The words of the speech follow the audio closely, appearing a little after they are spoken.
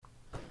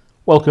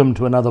Welcome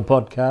to another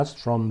podcast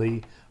from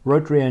the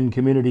Rotary and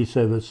Community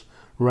Service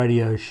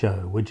radio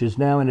show, which is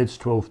now in its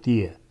 12th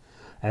year.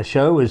 Our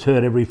show is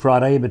heard every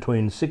Friday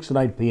between 6 and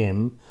 8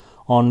 p.m.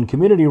 on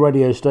community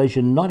radio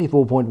station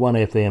 94.1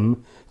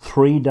 FM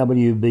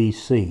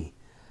 3WBC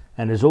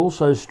and is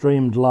also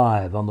streamed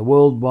live on the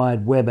World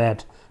Wide Web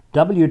at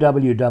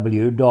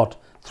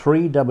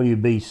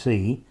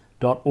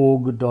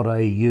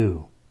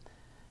www.3wbc.org.au.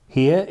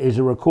 Here is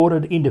a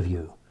recorded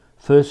interview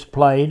first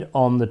played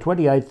on the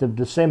 28th of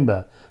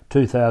December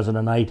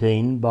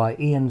 2018 by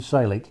Ian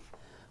Salick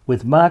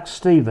with Mark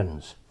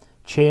Stevens,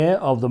 Chair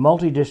of the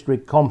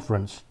Multi-District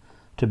Conference,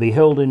 to be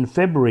held in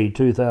February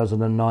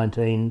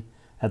 2019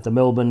 at the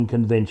Melbourne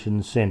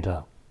Convention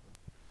Centre.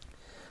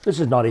 This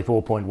is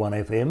 94.1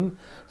 FM,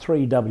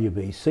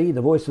 3WBC,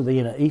 the voice of the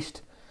Inner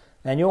East,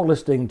 and you're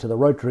listening to the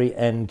Rotary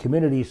and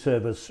Community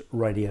Service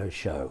radio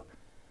show.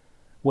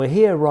 We're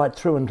here right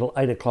through until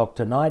 8 o'clock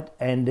tonight,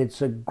 and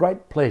it's a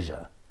great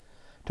pleasure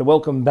to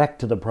welcome back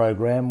to the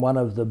program one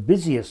of the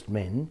busiest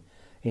men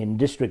in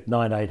District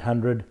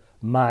 9800,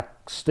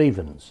 Mark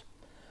Stevens.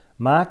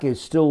 Mark is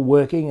still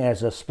working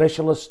as a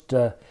specialist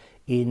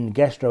in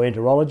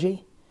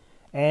gastroenterology,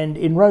 and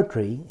in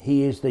Rotary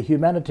he is the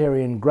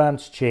Humanitarian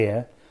Grants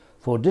Chair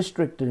for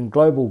District and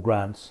Global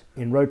Grants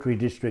in Rotary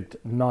District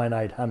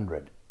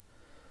 9800.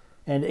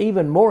 And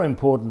even more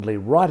importantly,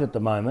 right at the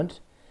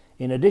moment,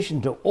 in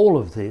addition to all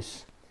of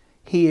this,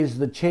 he is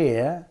the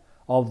Chair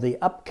of the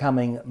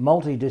upcoming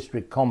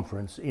Multi-District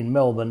Conference in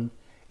Melbourne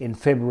in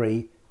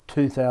February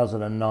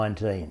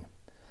 2019.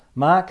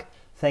 Mark,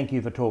 thank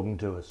you for talking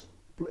to us.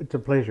 It's a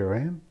pleasure,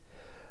 Ian.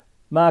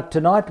 Mark,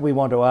 tonight we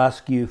want to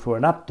ask you for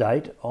an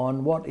update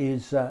on what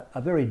is a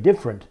very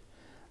different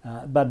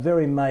but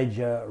very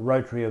major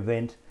Rotary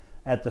event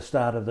at the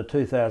start of the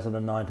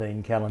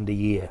 2019 calendar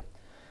year.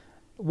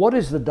 What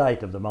is the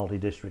date of the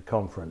Multi-District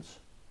Conference?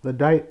 The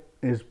date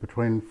is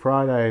between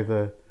Friday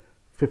the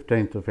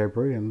 15th of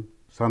February and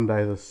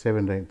Sunday the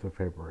 17th of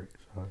February.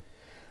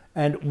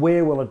 And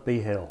where will it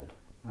be held?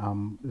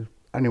 There's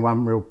only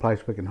one real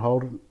place we can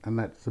hold it, and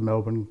that's the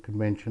Melbourne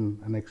Convention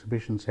and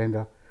Exhibition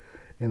Centre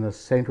in the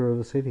centre of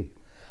the city.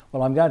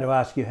 Well, I'm going to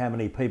ask you how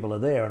many people are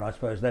there, and I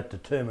suppose that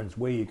determines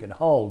where you can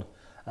hold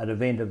an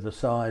event of the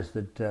size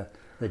that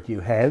you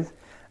have.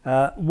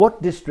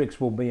 What districts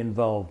will be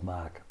involved,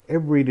 Mark?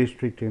 Every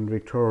district in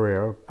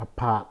Victoria,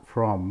 apart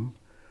from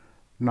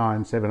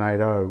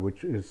 9780,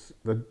 which is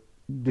the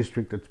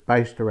district that's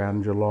based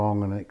around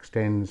Geelong and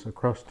extends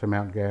across to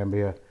Mount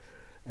Gambier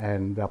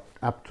and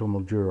up to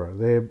Mildura.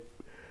 Their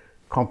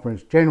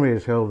conference generally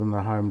is held in the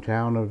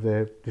hometown of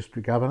their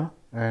district governor,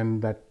 and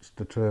that's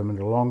determined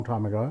a long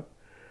time ago.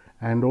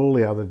 And all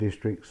the other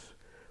districts,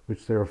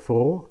 which there are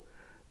 4,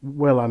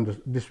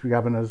 district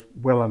governors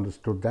well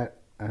understood that.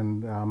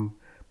 And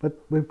but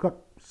we've got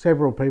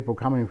several people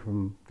coming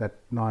from that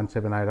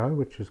 9780,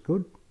 which is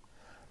good.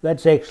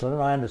 That's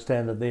excellent. I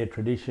understand that their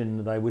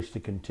tradition they wish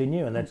to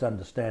continue, and that's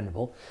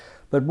understandable.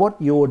 But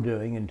what you're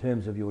doing in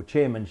terms of your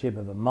chairmanship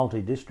of a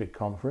multi-district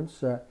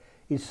conference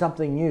is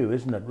something new,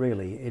 isn't it,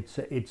 really? It's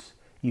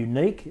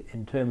unique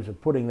in terms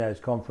of putting those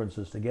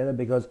conferences together,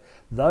 because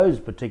those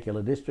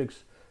particular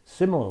districts,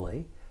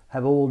 similarly,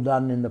 have all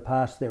done in the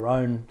past their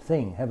own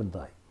thing, haven't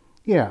they?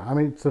 Yeah, I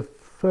mean, it's the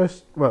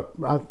first,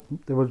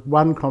 there was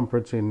one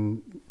conference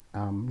in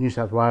New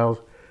South Wales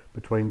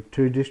between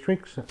 2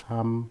 districts,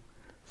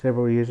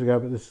 several years ago,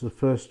 but this is the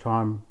first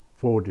time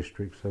 4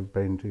 districts have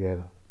been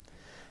together.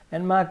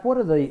 And Mark, what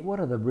are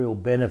the real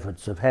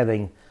benefits of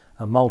having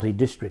a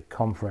multi-district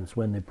conference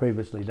when they've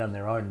previously done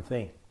their own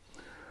thing?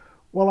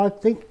 Well, I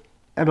think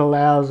it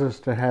allows us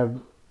to have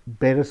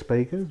better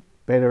speakers,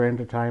 better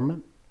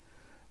entertainment,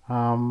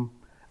 and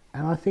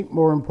I think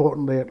more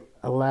importantly it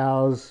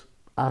allows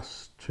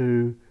us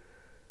to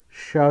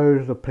show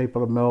the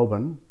people of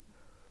Melbourne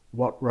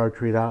what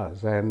Rotary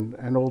does,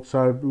 and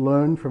also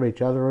learn from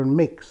each other and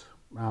mix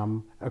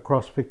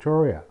across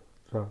Victoria.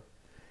 So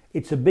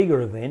it's a bigger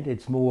event,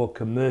 it's more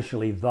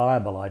commercially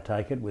viable, I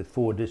take it, with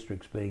 4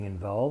 districts being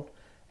involved.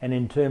 And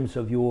in terms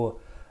of your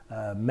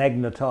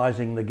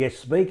magnetising the guest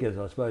speakers,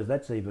 I suppose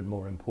that's even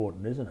more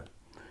important, isn't it?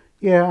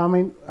 Yeah, I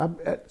mean,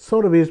 it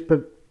sort of is,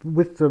 but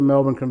with the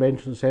Melbourne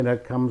Convention Centre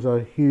comes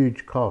a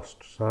huge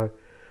cost, so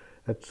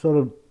it sort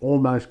of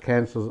almost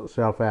cancels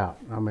itself out.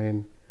 I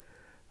mean,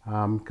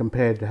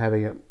 compared to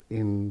having it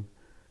in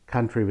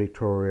country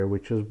Victoria,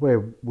 which is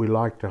where we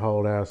like to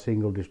hold our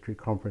single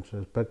district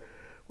conferences. But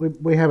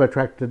we have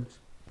attracted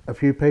a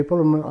few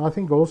people, and I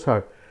think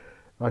also,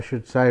 I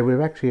should say,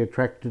 we've actually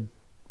attracted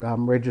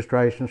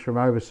registrations from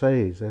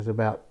overseas. There's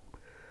about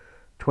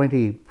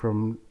 20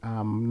 from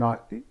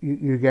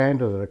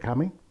Uganda that are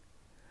coming,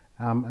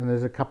 and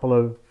there's a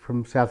couple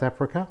from South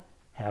Africa.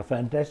 How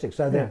fantastic.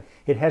 So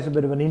it has a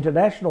bit of an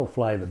international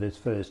flavour, this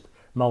first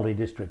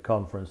multi-district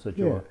conference that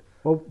you're...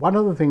 Well, one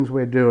of the things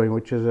we're doing,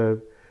 which is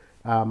a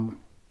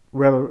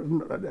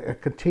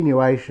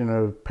continuation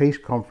of peace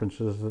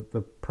conferences that the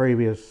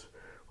previous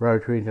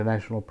Rotary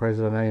International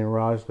President Ian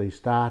Risley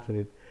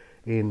started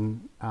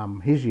in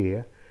his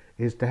year,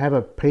 is to have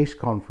a peace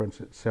conference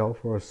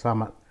itself, or a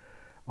summit,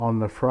 on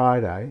the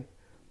Friday,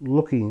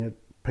 looking at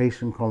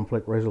peace and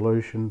conflict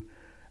resolution,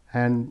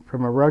 and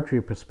from a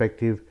Rotary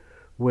perspective,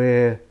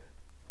 where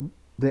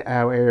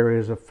our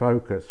areas of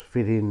focus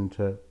fit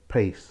into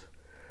peace.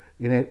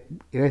 In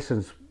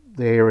essence,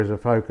 the areas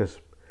of focus,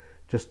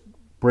 just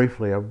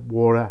briefly, are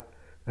water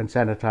and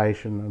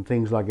sanitation and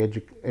things like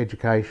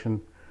education,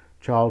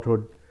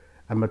 childhood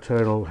and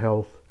maternal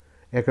health,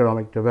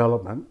 economic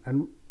development.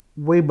 And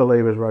we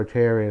believe as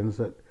Rotarians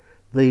that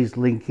these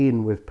link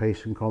in with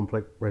peace and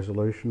conflict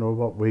resolution, or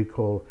what we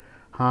call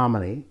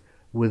harmony,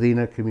 within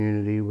a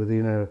community,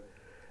 within a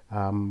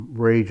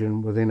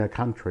region, within a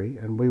country,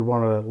 and we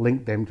want to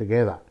link them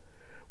together.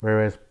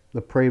 Whereas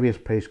the previous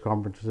peace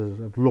conferences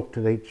have looked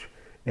at each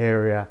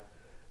area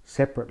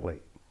separately.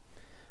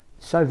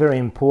 So very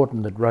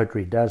important that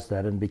Rotary does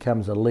that and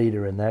becomes a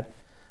leader in that,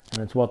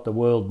 and it's what the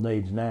world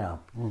needs now.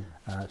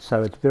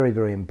 So it's very,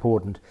 very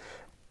important.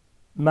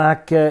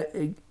 Mark,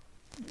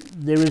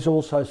 there is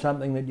also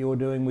something that you're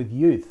doing with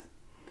youth.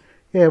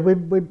 Yeah,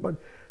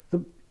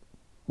 the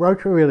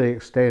Rotary really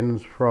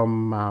extends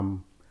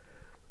from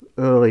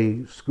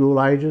early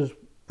school ages,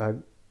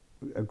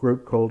 a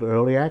group called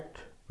Early Act,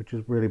 which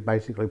is really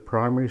basically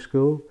primary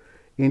school.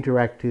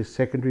 Interact is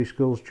secondary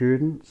school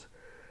students,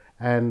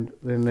 and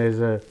then there's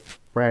a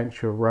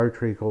branch of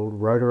Rotary called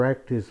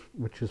Rotaract,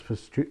 which is for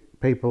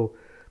people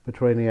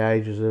between the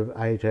ages of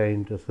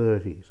 18 to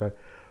 30. So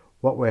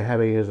what we're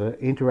having is an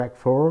Interact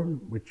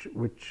forum,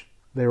 which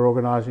they're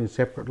organising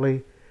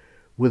separately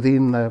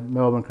within the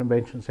Melbourne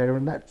Convention Centre,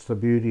 and that's the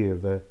beauty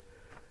of the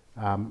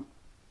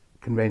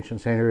Convention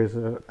Centre, is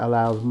that it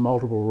allows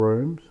multiple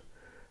rooms.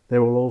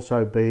 There will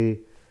also be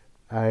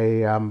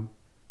a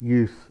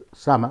youth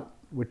summit,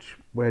 which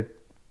we're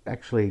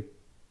actually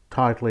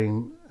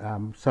titling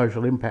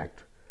Social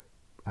Impact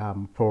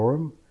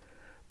Forum,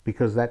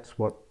 because that's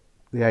what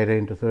the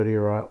 18 to 30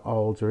 year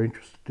olds are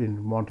interested in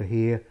and want to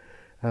hear,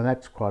 and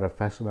that's quite a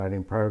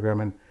fascinating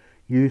program. And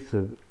youth,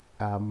 they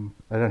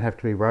don't have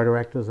to be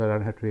Rotaractors, they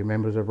don't have to be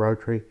members of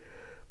Rotary,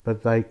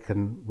 but they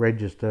can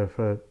register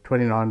for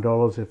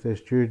 $29 if they're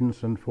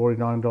students and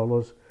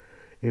 $49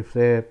 if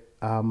they're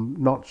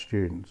not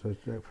students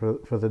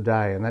for the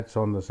day, and that's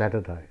on the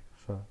Saturday.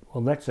 So.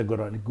 Well, that's a good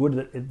idea.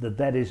 Good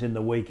that is in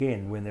the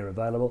weekend when they're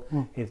available.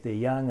 If they're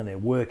young and they're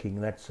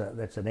working, that's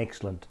an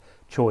excellent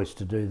choice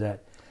to do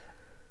that.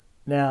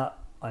 Now,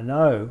 I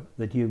know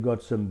that you've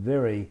got some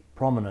very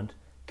prominent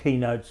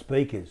keynote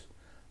speakers.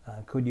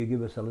 Could you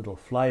give us a little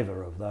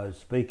flavour of those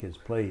speakers,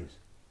 please?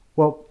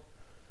 Well,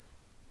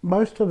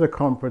 most of the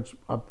conference,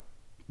 I've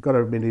got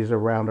to admit, is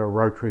around a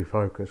Rotary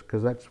focus,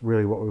 because that's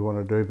really what we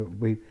want to do. But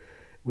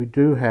we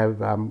do have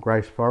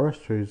Grace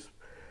Forrest, who's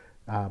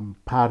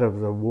part of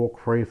the Walk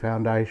Free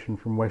Foundation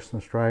from Western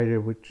Australia,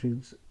 which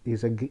is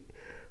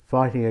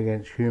fighting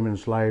against human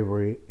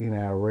slavery in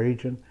our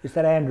region. Is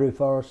that Andrew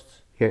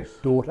Forrest's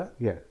daughter?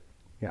 Yeah.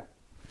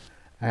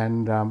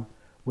 And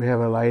we have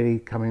a lady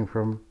coming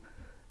from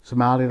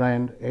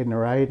Somaliland,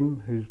 Edna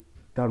Aden, who's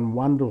done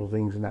wonderful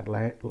things in that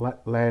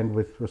land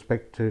with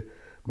respect to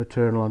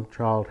maternal and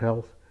child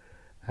health.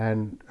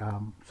 And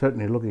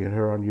certainly looking at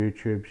her on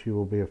YouTube, she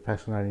will be a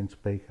fascinating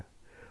speaker.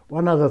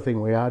 One other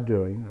thing we are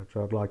doing, which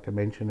I'd like to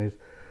mention, is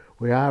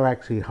we are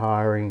actually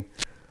hiring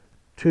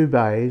 2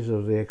 bays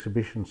of the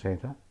exhibition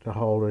centre to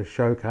hold a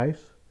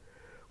showcase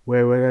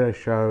where we're going to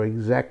show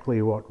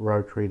exactly what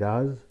Rotary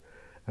does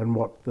and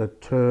what the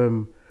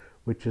term,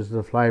 which is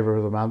the flavour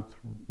of the month,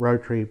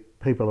 Rotary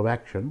People of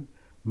Action,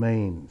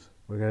 means.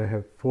 We're going to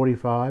have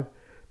 45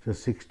 to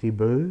 60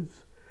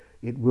 booths.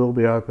 It will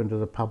be open to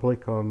the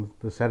public on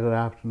the Saturday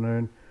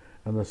afternoon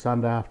and the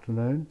Sunday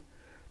afternoon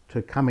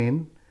to come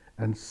in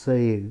and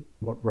see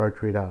what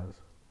Rotary does.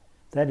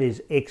 That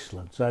is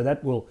excellent. So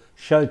that will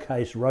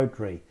showcase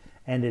Rotary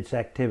and its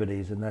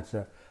activities, and that's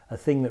a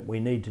thing that we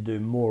need to do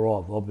more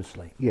of,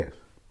 obviously. Yes.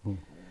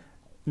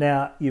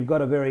 Now, you've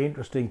got a very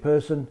interesting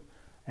person,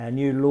 our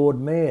new Lord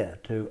Mayor,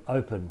 to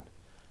open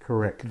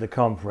the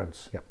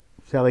conference. Yep.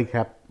 Sally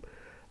Cap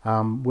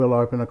will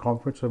open a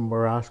conference, and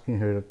we're asking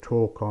her to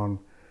talk on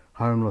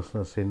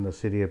homelessness in the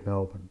city of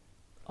Melbourne.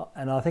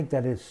 And I think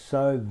that is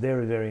so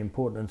very, very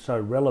important and so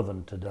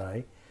relevant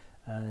today.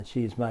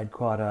 She's made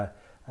quite a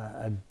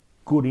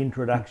good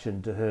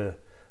introduction to her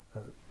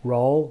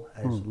role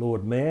as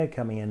Lord Mayor,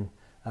 coming in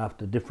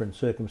after different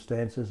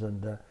circumstances,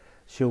 and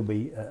she'll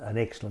be an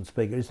excellent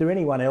speaker. Is there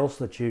anyone else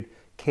that you'd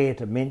care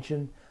to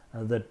mention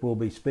that will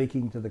be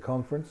speaking to the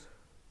conference?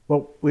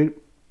 Well, we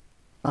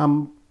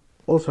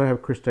also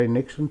have Christine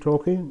Nixon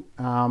talking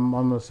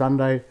on the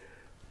Sunday,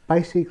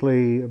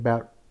 basically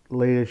about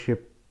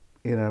leadership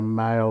in a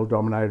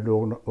male-dominated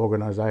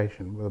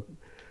organisation.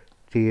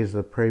 She is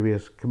the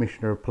previous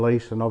Commissioner of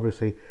Police, and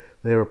obviously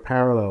there are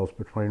parallels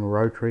between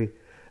Rotary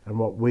and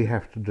what we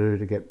have to do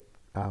to get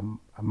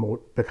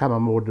become a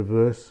more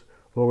diverse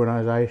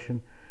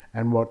organisation,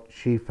 and what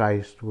she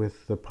faced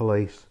with the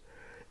police,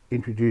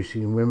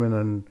 introducing women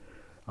and,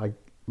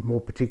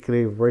 more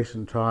particularly of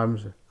recent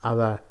times,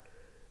 other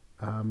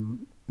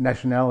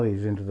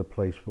nationalities into the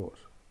police force.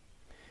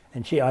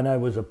 And she, I know,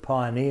 was a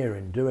pioneer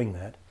in doing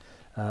that.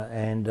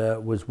 and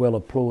was well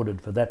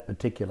applauded for that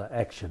particular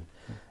action,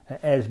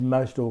 as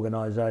most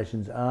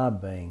organisations are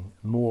being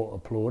more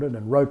applauded,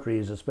 and Rotary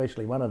is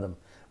especially one of them,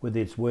 with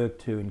its work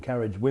to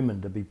encourage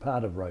women to be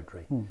part of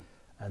Rotary.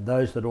 And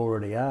those that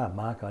already are,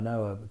 Mark, I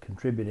know are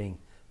contributing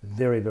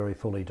very, very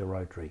fully to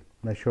Rotary.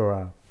 They sure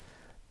are.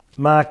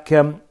 Mark,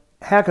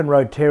 how can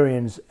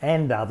Rotarians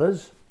and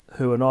others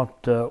who are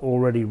not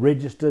already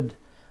registered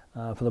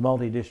for the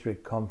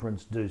Multi-District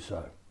Conference do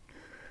so?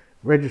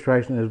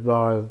 Registration is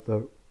via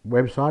the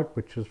website,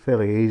 which is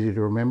fairly easy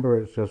to remember.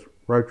 It's just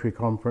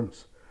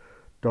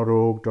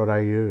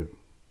rotaryconference.org.au.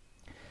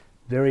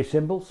 Very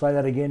simple. Say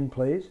that again,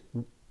 please.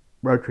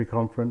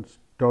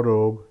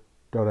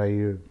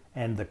 rotaryconference.org.au.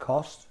 And the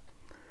cost?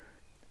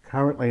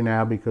 Currently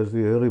now, because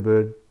the early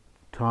bird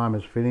time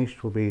is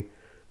finished, will be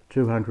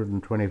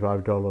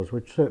 $225,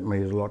 which certainly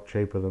is a lot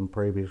cheaper than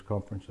previous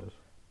conferences.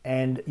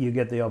 And you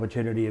get the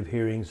opportunity of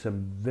hearing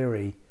some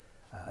very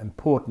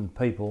important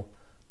people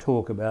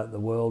talk about the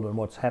world and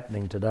what's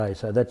happening today.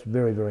 So that's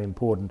very, very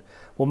important.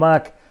 Well,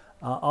 Mark,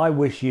 I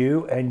wish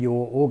you and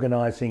your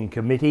organising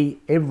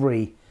committee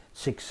every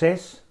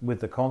success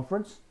with the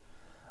conference.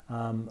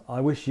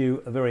 I wish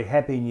you a very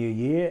happy new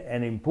year,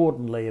 and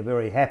importantly a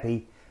very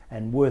happy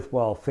and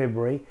worthwhile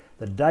February.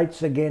 The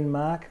dates again,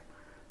 Mark?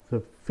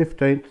 The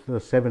 15th to the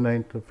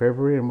 17th of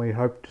February, and we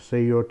hope to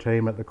see your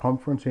team at the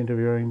conference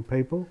interviewing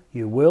people.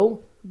 You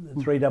will.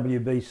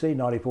 3WBC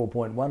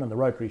 94.1 and the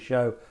Rotary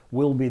Show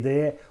will be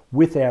there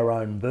with our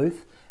own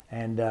booth,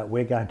 and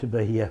we're going to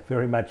be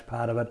very much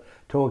part of it.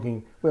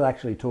 We'll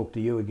actually talk to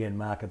you again,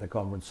 Mark, at the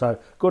conference. So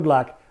good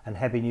luck and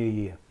Happy New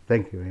Year.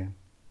 Thank you, Ian.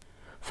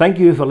 Thank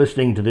you for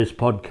listening to this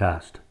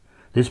podcast.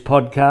 This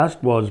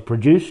podcast was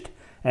produced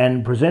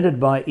and presented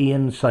by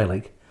Ian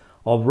Salick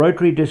of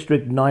Rotary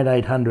District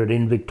 9800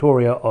 in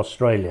Victoria,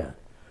 Australia.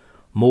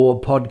 More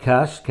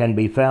podcasts can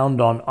be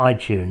found on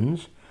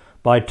iTunes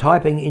by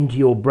typing into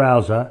your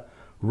browser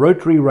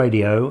Rotary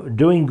Radio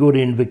Doing Good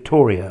in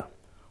Victoria,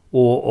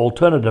 or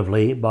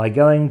alternatively by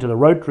going to the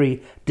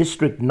Rotary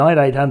District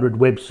 9800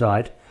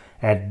 website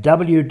at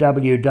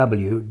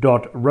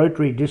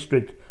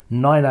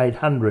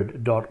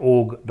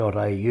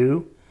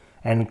www.rotarydistrict9800.org.au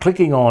and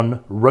clicking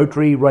on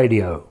Rotary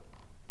Radio.